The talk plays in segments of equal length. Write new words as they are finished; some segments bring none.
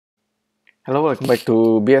Hello, welcome back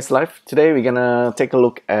to BSLIVE. Today we're gonna take a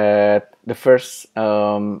look at the first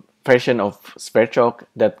version of Sverchok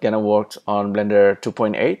that gonna work on Blender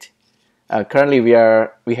 2.8. Currently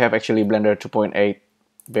we have actually Blender 2.8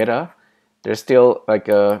 beta. There's still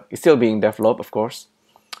it's still being developed, of course.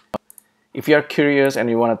 If you are curious and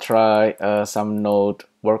you want to try some node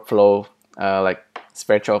workflow like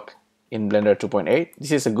Sverchok in Blender 2.8,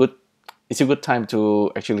 this is a good time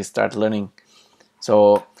to actually start learning.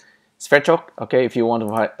 So Sverchok, okay, if you want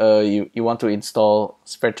to you want to install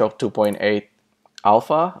Sverchok 2.8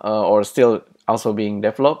 alpha or still also being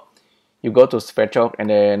developed, you go to Sverchok and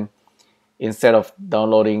then instead of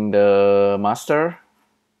downloading the master,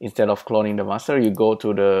 instead of cloning the master, you go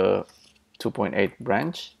to the 2.8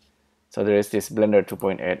 branch. So there is this Blender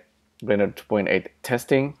 2.8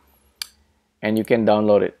 testing, and you can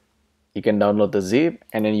download it. You can download the zip,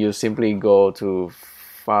 and then you simply go to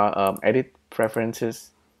edit preferences,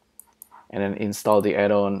 and then install the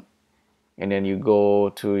add-on, and then you go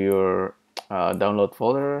to your download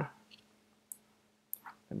folder.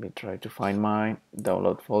 Let me try to find mine.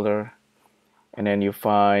 Download folder, and then you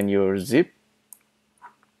find your zip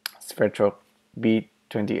Sverchok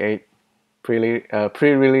B28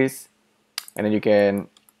 pre-release, and then you can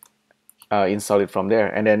install it from there.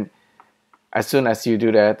 And then as soon as you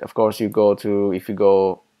do that, of course, you go to, if you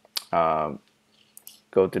go to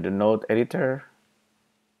the node editor,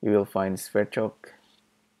 you will find Sverchok.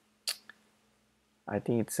 I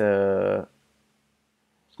think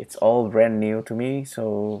it's all brand new to me.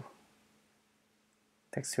 So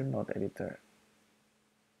texture node editor,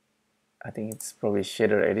 I think it's probably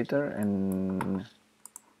shader editor, and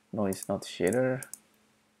no, it's not shader.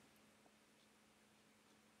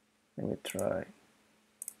 Let me try.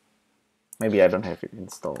 Maybe I don't have it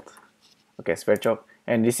installed. Okay, Sverchok,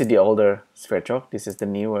 and this is the older Sverchok. This is the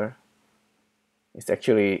newer. It's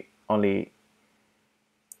actually only,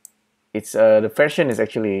 it's the version is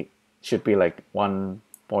actually should be like 1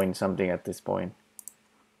 point something at this point.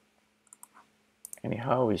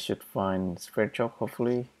 Anyhow, we should find Sverchok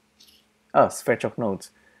hopefully. Oh, Sverchok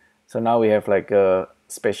nodes. So now we have like a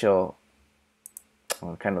special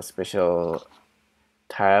kind of special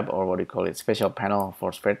tab, or what do you call it, special panel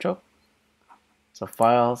for Sverchok. So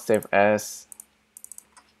file, save as,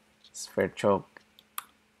 Sverchok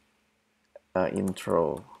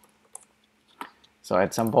intro. So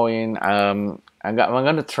at some point I'm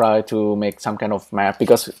gonna try to make some kind of map,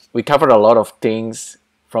 because we covered a lot of things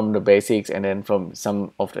from the basics and then from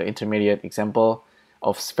some of the intermediate example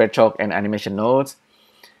of Sverchok and animation nodes.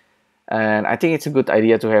 And I think it's a good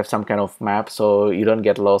idea to have some kind of map so you don't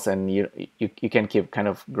get lost, and you can keep kind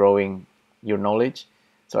of growing your knowledge.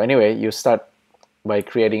 So anyway, you start by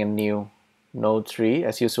creating a new node tree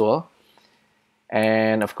as usual.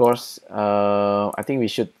 And of course, I think we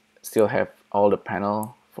should still have all the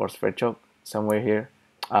panel for Sverchok somewhere here.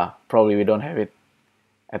 Probably we don't have it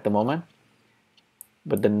at the moment,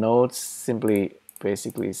 but the nodes simply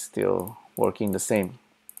basically still working the same.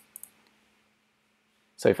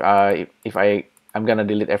 So if I'm gonna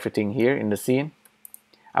delete everything here in the scene,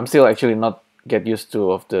 I'm still actually not get used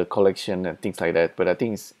to of the collection and things like that, but I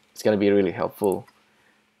think it's gonna be really helpful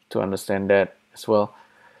to understand that as well.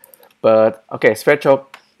 But okay,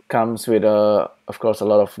 Sverchok comes with of course a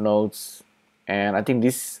lot of nodes, and I think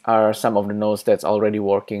these are some of the nodes that's already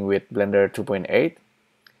working with Blender 2.8.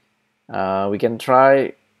 We can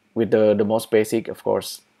try with the most basic, of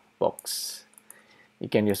course, box. You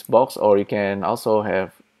can use box, or you can also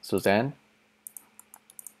have Suzanne.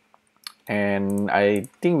 And I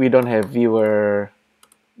think we don't have viewer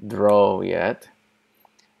draw yet.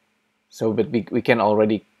 So, but we can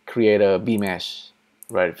already create a B-mesh,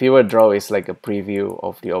 right? Viewer draw is like a preview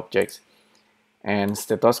of the objects. And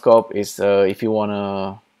Stetoschope is if you want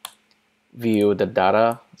to view the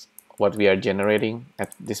data, what we are generating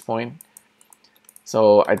at this point.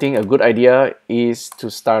 So I think a good idea is to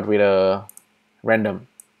start with a random.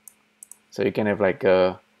 So you can have like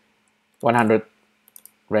a 100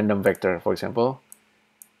 random vector, for example.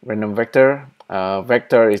 Random vector.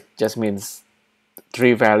 Vector it just means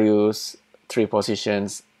 3 values, 3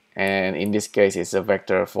 positions, and in this case it's a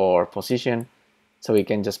vector for position. So we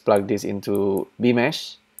can just plug this into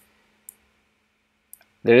B-mesh.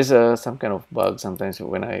 There is some kind of bug sometimes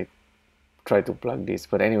when I try to plug this,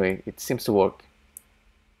 but anyway, it seems to work.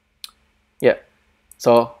 Yeah,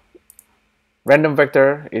 so random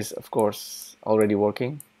vector is of course already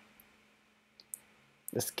working.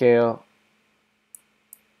 The scale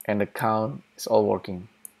and the count is all working.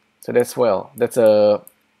 So that's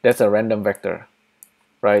a random vector,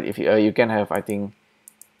 right? If you can have, I think,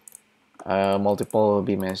 multiple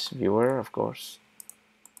B-mesh viewer, of course.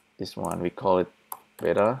 This one we call it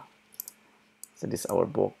beta. So this is our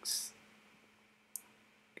box.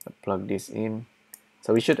 Plug this in.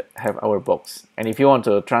 So we should have our box. And if you want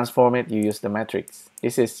to transform it, you use the matrix.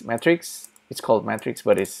 This is matrix. It's called matrix,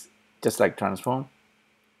 but it's just like transform.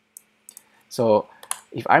 So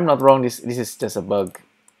if I'm not wrong, this is just a bug.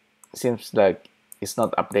 Seems like it's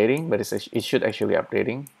not updating, but it should actually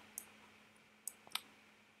updating.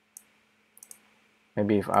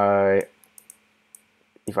 Maybe if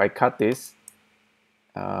I cut this,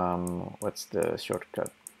 what's the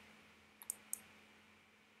shortcut?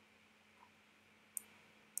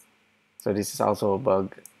 So this is also a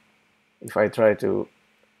bug. If I try to,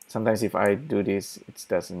 sometimes if I do this, it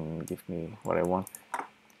doesn't give me what I want.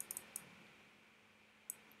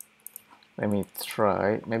 Let me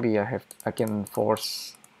try. Maybe I can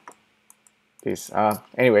force this.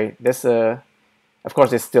 Anyway, this of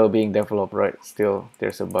course it's still being developed, right? Still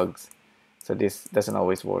there's a bugs, so this doesn't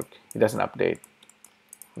always work. It doesn't update.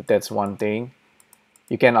 But that's one thing.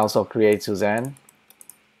 You can also create Suzanne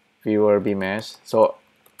viewer bmesh. So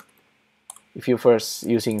if you first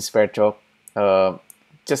using Sverchok,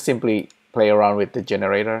 just simply play around with the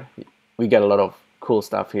generator. We get a lot of cool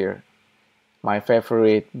stuff here. My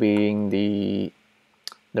favorite being the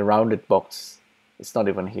rounded box. It's not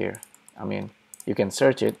even here. I mean, you can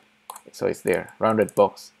search it, so it's there. Rounded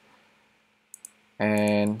box.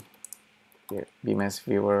 And here, bmesh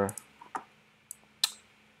viewer.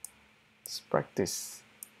 Let's practice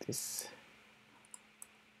this.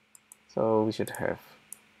 So we should have.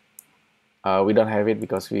 We don't have it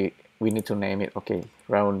because we need to name it. Okay,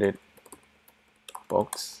 rounded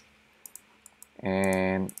box.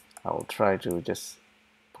 And I'll try to just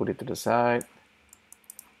put it to the side.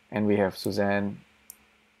 And we have Suzanne.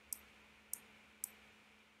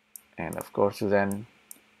 And of course, Suzanne,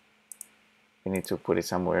 we need to put it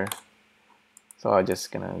somewhere. So I'm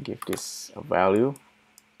just gonna give this a value.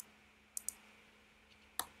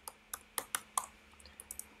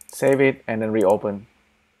 Save it and then reopen.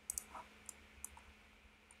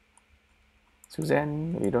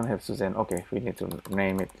 Suzanne, we don't have Suzanne. Okay, we need to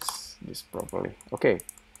name it this properly. Okay,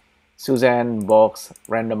 Suzanne box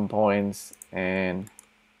random points, and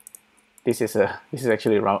this is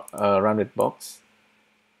actually a rounded box.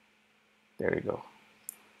 There you go.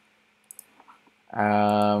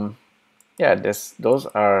 Yeah, those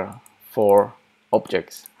are 4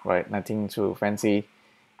 objects, right? Nothing too fancy,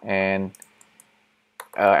 and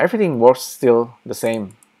everything works still the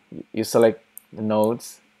same. You select the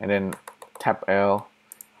nodes and then tap L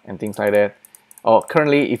and things like that. Oh,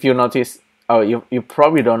 currently, if you notice, you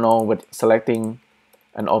probably don't know, but selecting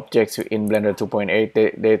an object in Blender 2.8,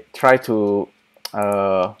 they try to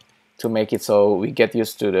make it so we get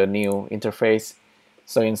used to the new interface.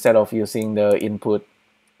 So instead of using the input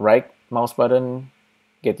right mouse button,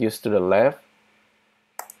 get used to the left.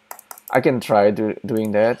 I can try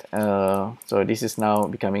doing that. So this is now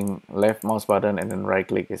becoming left mouse button, and then right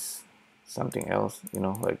click is something else, you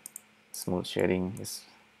know, like smooth shading is.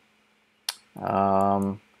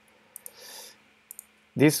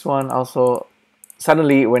 This one also,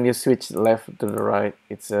 suddenly when you switch left to the right,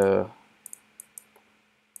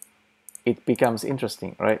 it becomes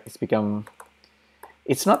interesting, right?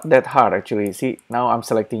 It's not that hard actually. See, now I'm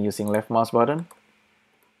selecting using left mouse button,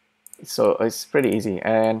 so it's pretty easy.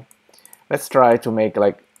 And let's try to make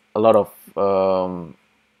like a lot of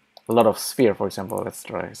sphere, for example. Let's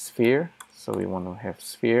try sphere. So we want to have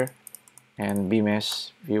sphere and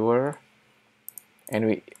bmesh viewer,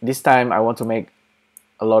 and this time I want to make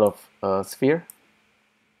a lot of sphere.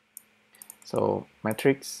 So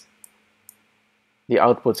matrix, the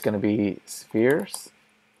output's gonna be spheres,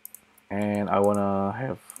 and I wanna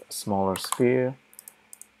have a smaller sphere,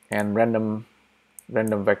 and random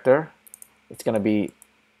vector, it's gonna be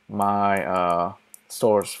my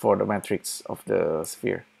source for the matrix of the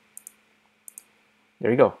sphere. There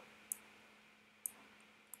you go.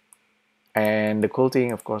 And the cool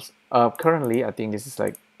thing, of course, currently I think this is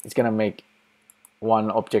like, it's gonna make 1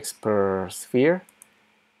 object per sphere.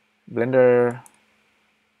 Blender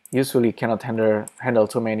usually cannot handle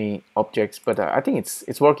too many objects, but I think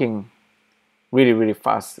it's working really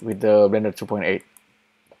fast with the Blender 2.8,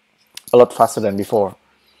 a lot faster than before.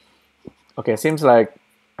 Okay, seems like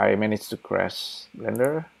I managed to crash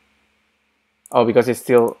Blender. Oh, because it's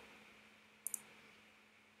still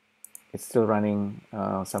running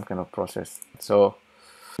some kind of process. So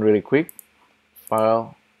really quick,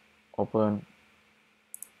 file, open,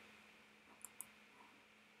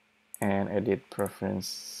 and edit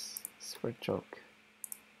preference Sverchok.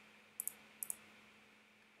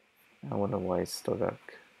 I wonder why it's so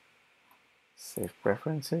dark. Save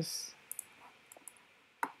preferences.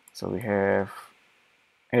 So we have,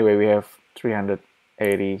 anyway, we have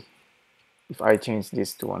 380. If I change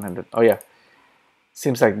this to 100, oh yeah,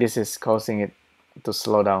 seems like this is causing it to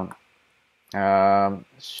slow down.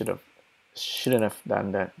 Shouldn't have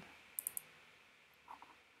done that.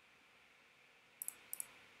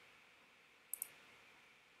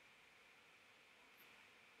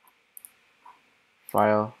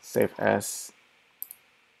 File, save as.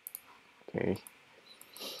 Okay.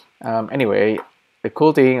 Anyway, the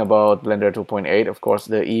cool thing about Blender 2.8, of course,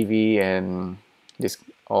 the EV and this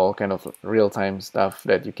all kind of real-time stuff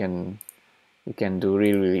that you can do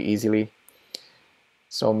really easily.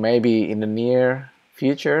 So maybe in the near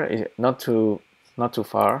future, not too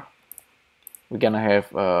far, we're gonna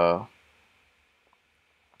have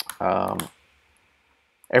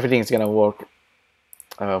everything is gonna work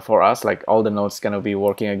for us. Like all the nodes gonna be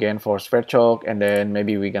working again for Sverchok, and then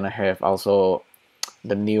maybe we're gonna have also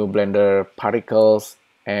the new Blender particles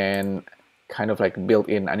and kind of like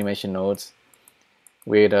built-in animation nodes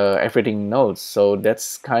with everything nodes. So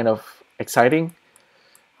that's kind of exciting.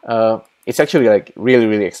 It's actually like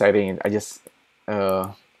really exciting. I just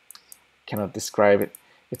cannot describe it.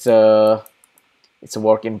 It's a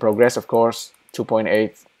work in progress, of course.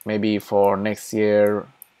 2.8 maybe for next year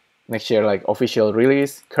like official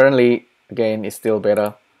release. Currently, again, it's still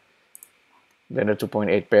beta, Blender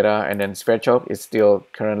 2.8 beta, and then Sverchok is still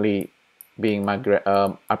currently being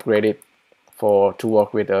upgraded to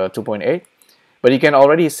work with 2.8. But you can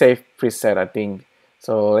already save preset, I think.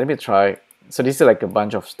 So let me try. So this is like a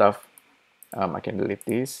bunch of stuff. I can delete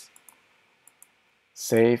this.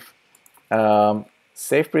 Save.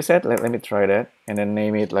 Save preset. Let me try that, and then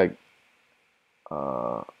name it like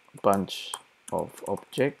bunch of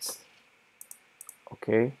objects.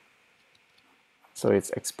 Okay. So it's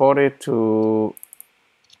exported to.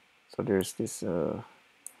 So there's this.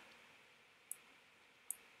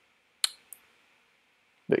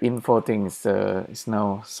 The info thing is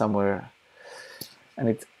now somewhere,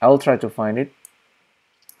 and I'll try to find it.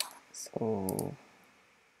 So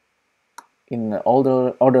in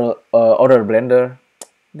other Blender,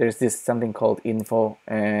 there's this something called info,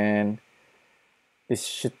 and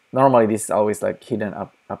this is always like hidden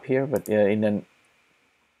up here, but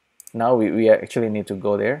now we actually need to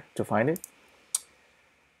go there to find it.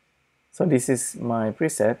 So this is my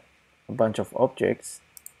preset, a bunch of objects.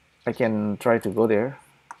 I can try to go there.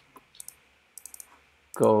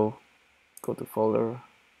 Go to folder,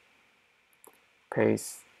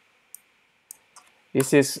 paste.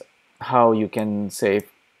 This is how you can save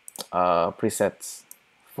presets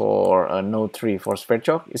for Node 3 for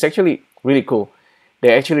Sverchok. It's actually really cool.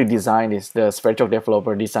 They actually designed this, the Sverchok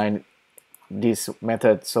developer designed this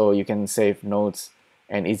method so you can save nodes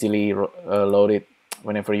and easily load it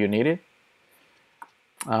whenever you need it.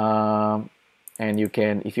 And you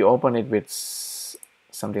can, if you open it with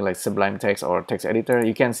something like Sublime Text or text editor,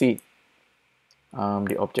 you can see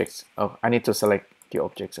the objects. Oh, I need to select the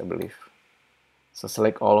objects, I believe. So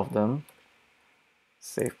select all of them,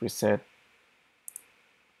 save preset.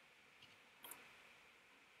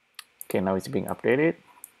 Okay, now it's being updated.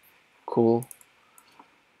 Cool.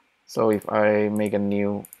 So if I make a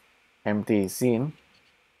new empty scene,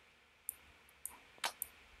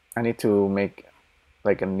 I need to make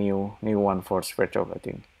like a new one for Sverchok, I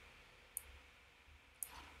think.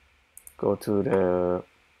 Go to the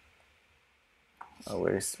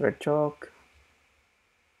where is Sverchok?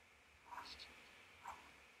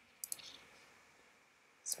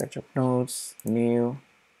 Sverchok nodes, new.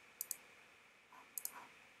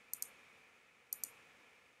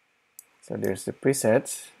 So there's the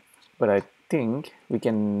presets, but I think we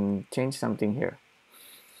can change something here.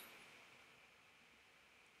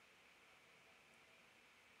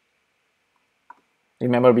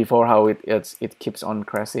 Remember before how it keeps on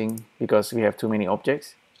crashing because we have too many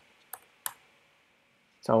objects.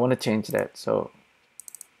 So I want to change that, so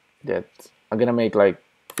that I'm gonna make like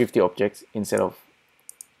 50 objects instead of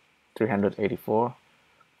 384.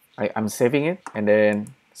 I'm saving it and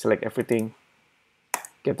then select everything,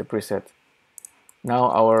 get the preset.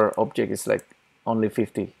 Now our object is like only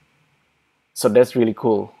 50. So that's really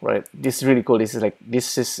cool, right? This is really cool. This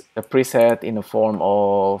is a preset in the form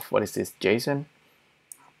of, what is this, JSON?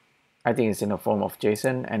 I think it's in the form of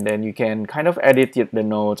JSON, and then you can kind of edit the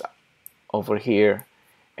nodes over here,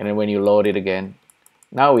 and then when you load it again,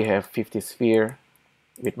 now we have 50 sphere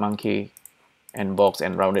with monkey and box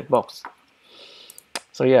and rounded box.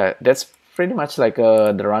 So yeah, that's pretty much like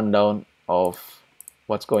the rundown of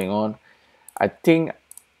what's going on. I think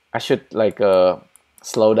I should like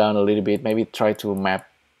slow down a little bit, maybe try to map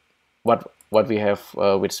what we have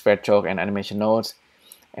with Sverchok and animation nodes,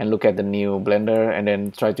 and look at the new Blender, and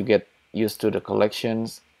then try to get used to the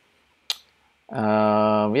collections.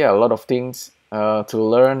 Yeah, a lot of things to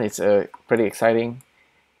learn. It's pretty exciting.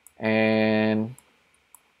 And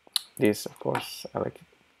this, of course, I like it.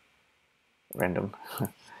 Random.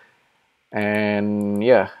 And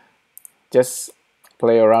yeah, just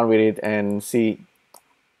play around with it and see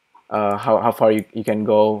how far you can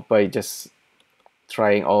go by just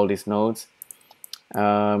trying all these nodes.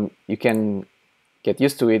 You can get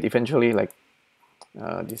used to it eventually. Like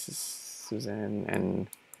this is Suzanne and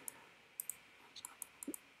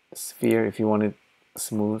sphere. If you want it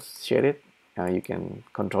smooth shaded, you can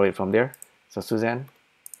control it from there. So Suzanne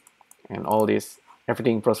and all this,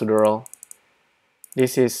 everything procedural.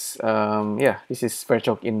 This is yeah, this is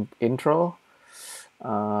Sverchok intro.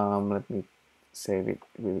 Let me save it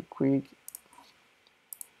really quick.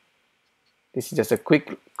 This is just a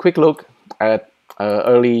quick look at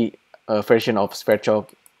early version of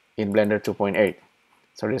Sverchok in Blender 2.8.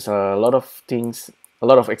 So there's a lot of things, a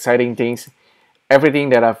lot of exciting things. Everything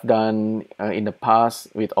that I've done in the past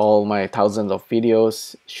with all my thousands of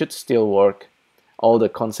videos should still work. All the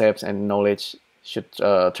concepts and knowledge should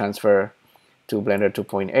transfer to Blender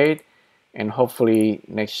 2.8, and hopefully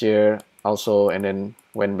next year also, and then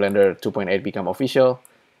when Blender 2.8 become official,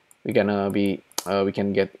 we're gonna be we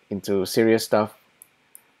can get into serious stuff.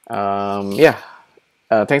 Yeah,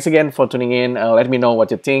 thanks again for tuning in. Let me know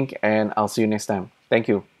what you think, and I'll see you next time. Thank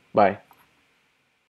you. Bye.